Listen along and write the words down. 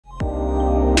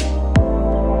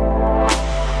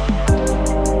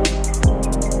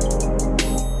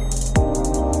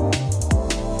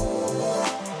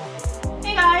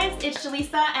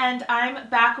and I'm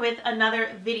back with another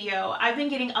video. I've been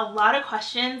getting a lot of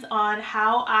questions on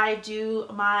how I do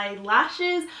my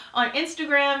lashes on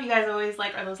Instagram. You guys are always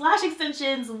like, are those lash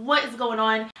extensions? What is going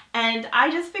on? And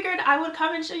I just figured I would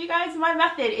come and show you guys my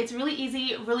method. It's really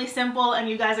easy, really simple, and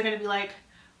you guys are gonna be like,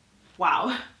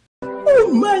 wow.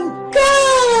 Oh my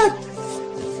God!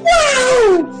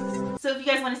 Wow! So if you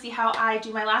guys want to see how I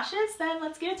do my lashes, then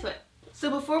let's get into it. So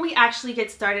before we actually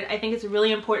get started, I think it's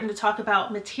really important to talk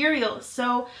about materials.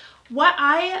 So what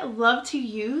I love to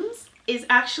use is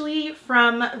actually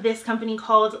from this company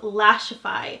called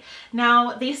Lashify.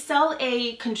 Now they sell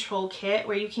a control kit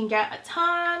where you can get a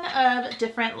ton of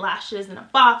different lashes in a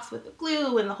box with the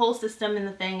glue and the whole system and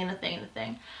the thing and the thing and the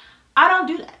thing. I don't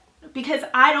do that because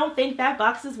I don't think that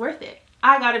box is worth it.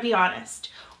 I gotta be honest.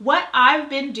 What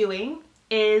I've been doing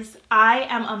is I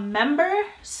am a member,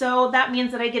 so that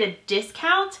means that I get a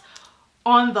discount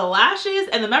on the lashes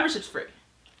and the membership's free.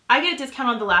 I get a discount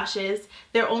on the lashes.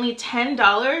 They're only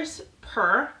 $10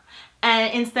 per,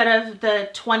 and instead of the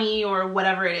 20 or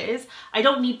whatever it is. I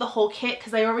don't need the whole kit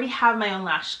because I already have my own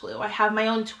lash glue. I have my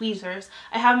own tweezers.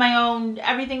 I have my own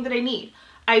everything that I need.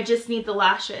 I just need the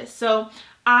lashes. So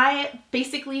I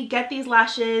basically get these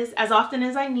lashes as often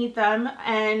as I need them,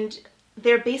 and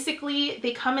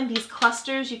they come in these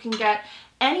clusters. You can get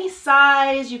any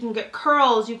size, you can get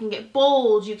curls, you can get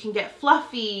bold, you can get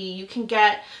fluffy, you can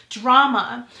get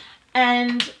drama.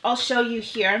 And I'll show you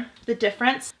here the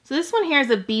difference. So this one here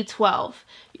is a B12.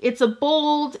 It's a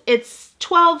bold, it's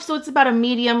 12, so it's about a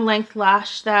medium length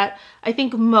lash that I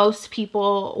think most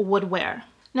people would wear.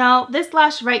 Now this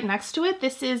lash right next to it,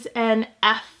 this is an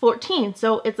F14.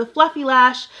 So it's a fluffy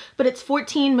lash, but it's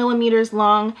 14 millimeters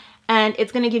long, and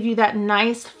it's gonna give you that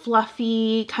nice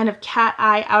fluffy kind of cat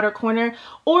eye outer corner.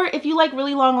 Or if you like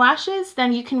really long lashes,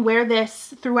 then you can wear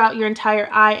this throughout your entire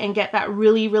eye and get that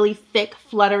really, really thick,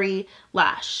 fluttery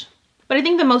lash. But I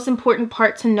think the most important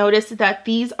part to notice is that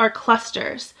these are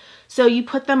clusters. So you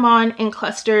put them on in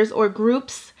clusters or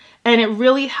groups, and it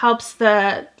really helps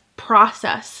the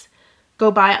process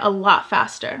go by a lot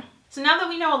faster. So now that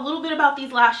we know a little bit about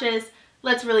these lashes,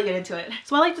 let's really get into it.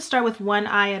 So I like to start with one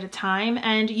eye at a time,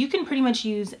 and you can pretty much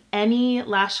use any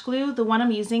lash glue. The one I'm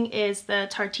using is the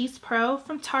Tartiest Pro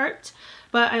from Tarte,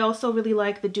 but I also really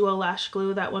like the Duo Lash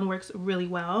Glue. That one works really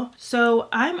well. So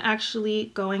I'm actually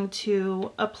going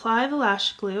to apply the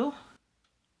lash glue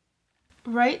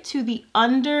right to the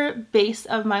under base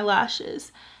of my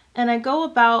lashes, and I go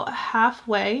about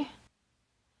halfway,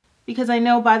 because I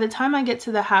know by the time I get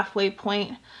to the halfway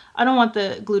point, I don't want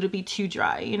the glue to be too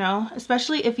dry, you know?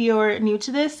 Especially if you're new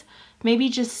to this, maybe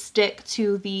just stick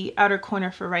to the outer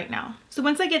corner for right now. So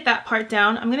once I get that part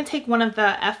down, I'm gonna take one of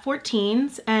the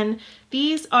F14s, and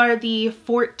these are the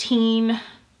 14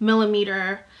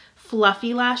 millimeter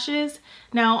fluffy lashes.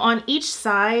 Now on each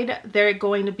side, they're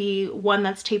going to be one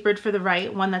that's tapered for the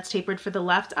right, one that's tapered for the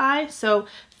left eye. So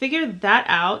figure that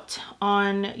out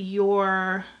on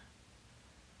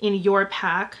in your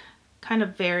pack, kind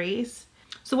of varies.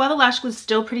 So while the lash glue is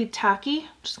still pretty tacky, I'm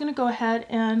just gonna go ahead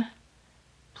and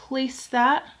place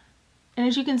that. And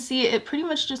as you can see, it pretty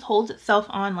much just holds itself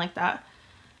on like that.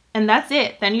 And that's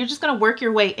it. Then you're just gonna work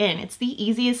your way in. It's the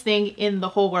easiest thing in the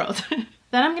whole world. Then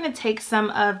I'm gonna take some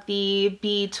of the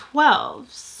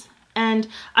B12s. And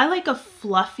I like a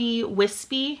fluffy,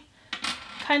 wispy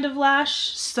kind of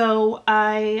lash, so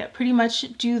I pretty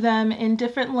much do them in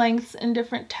different lengths and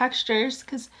different textures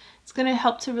because it's going to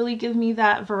help to really give me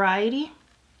that variety.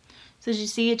 So as you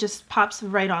see, it just pops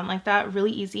right on like that,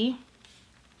 really easy.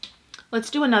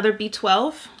 Let's do another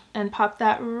B12 and pop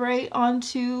that right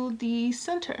onto the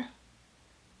center.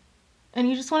 And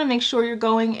you just want to make sure you're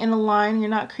going in a line, you're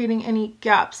not creating any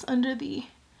gaps under the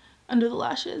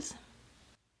lashes.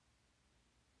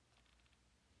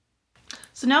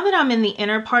 So now that I'm in the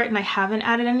inner part and I haven't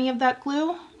added any of that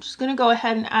glue, I'm just gonna go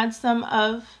ahead and add some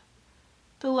of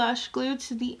the lash glue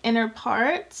to the inner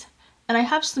part. And I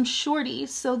have some shorties.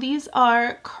 So these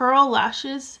are curl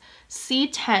lashes,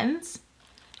 C10s,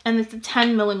 and it's a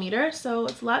 10 millimeter, so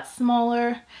it's a lot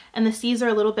smaller, and the C's are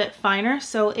a little bit finer,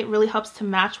 so it really helps to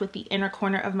match with the inner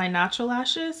corner of my natural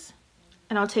lashes.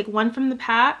 And I'll take one from the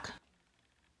pack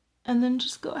and then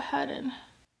just go ahead and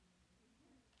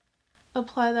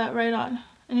apply that right on.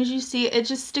 And as you see, it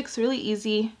just sticks really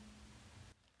easy.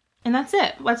 And that's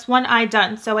it. That's one eye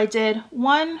done. So I did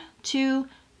 1, 2,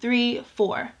 3,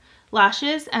 4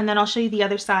 lashes, and then I'll show you the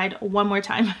other side one more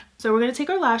time. So we're gonna take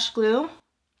our lash glue,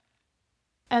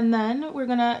 and then we're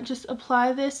gonna just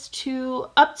apply this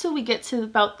up till we get to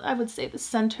about, I would say, the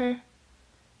center,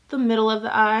 the middle of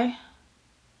the eye,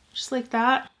 just like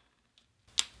that.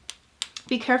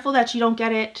 Be careful that you don't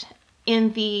get it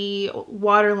in the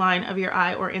waterline of your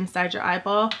eye or inside your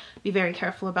eyeball. Be very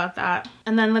careful about that.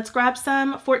 And then let's grab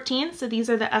some 14s. So these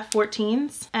are the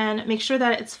F14s, and make sure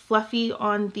that it's fluffy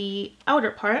on the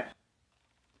outer part.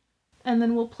 And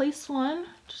then we'll place one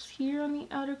just here on the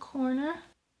outer corner.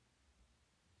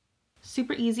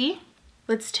 Super easy.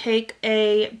 Let's take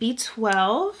a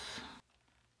B12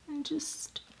 and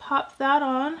just pop that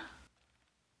on.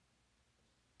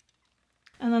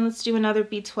 And then let's do another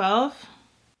B12.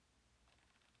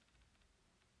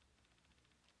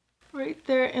 Right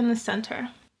there in the center.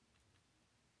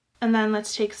 And then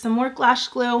let's take some more lash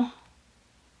glue.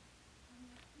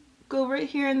 Go right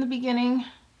here in the beginning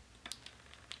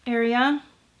area.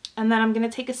 And then I'm gonna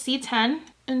take a C10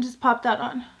 and just pop that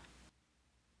on.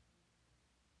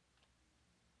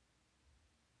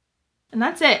 And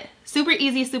that's it. Super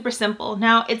easy, super simple.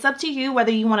 Now it's up to you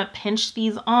whether you want to pinch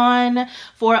these on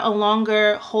for a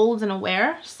longer hold and a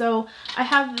wear. So I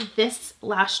have this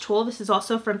lash tool. This is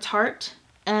also from Tarte.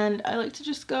 And I like to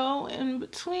just go in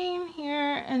between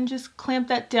here and just clamp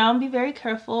that down. Be very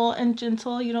careful and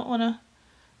gentle. You don't want to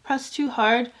press too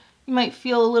hard. You might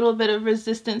feel a little bit of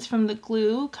resistance from the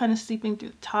glue kind of seeping through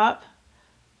the top,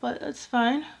 but that's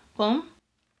fine. Boom.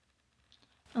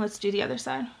 And let's do the other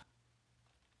side.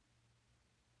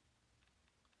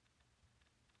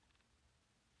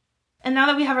 And now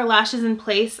that we have our lashes in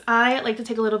place, I like to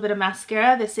take a little bit of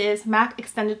mascara. This is MAC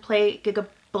Extended Play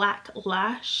Gigablack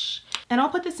Lash. And I'll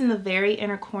put this in the very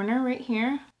inner corner right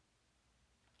here,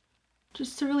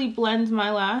 just to really blend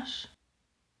my lash.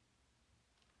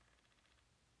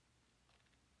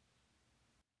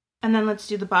 And then let's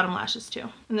do the bottom lashes too.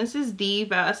 And this is the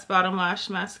best bottom lash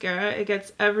mascara. It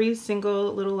gets every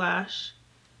single little lash.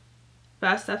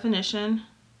 Best definition.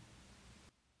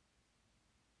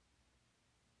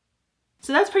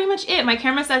 So that's pretty much it. My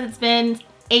camera says it's been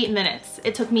 8 minutes.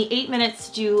 It took me 8 minutes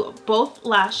to do both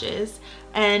lashes,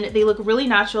 and they look really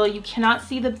natural. You cannot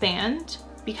see the band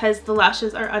because the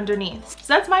lashes are underneath.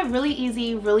 So that's my really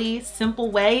easy, really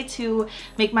simple way to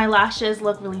make my lashes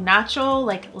look really natural,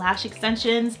 like lash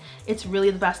extensions. It's really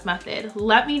the best method.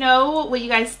 Let me know what you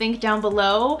guys think down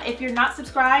below. If you're not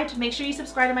subscribed, make sure you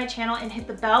subscribe to my channel and hit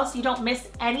the bell so you don't miss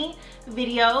any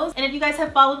videos. And if you guys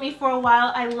have followed me for a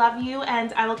while, I love you,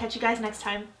 and I will catch you guys next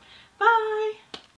time. Bye!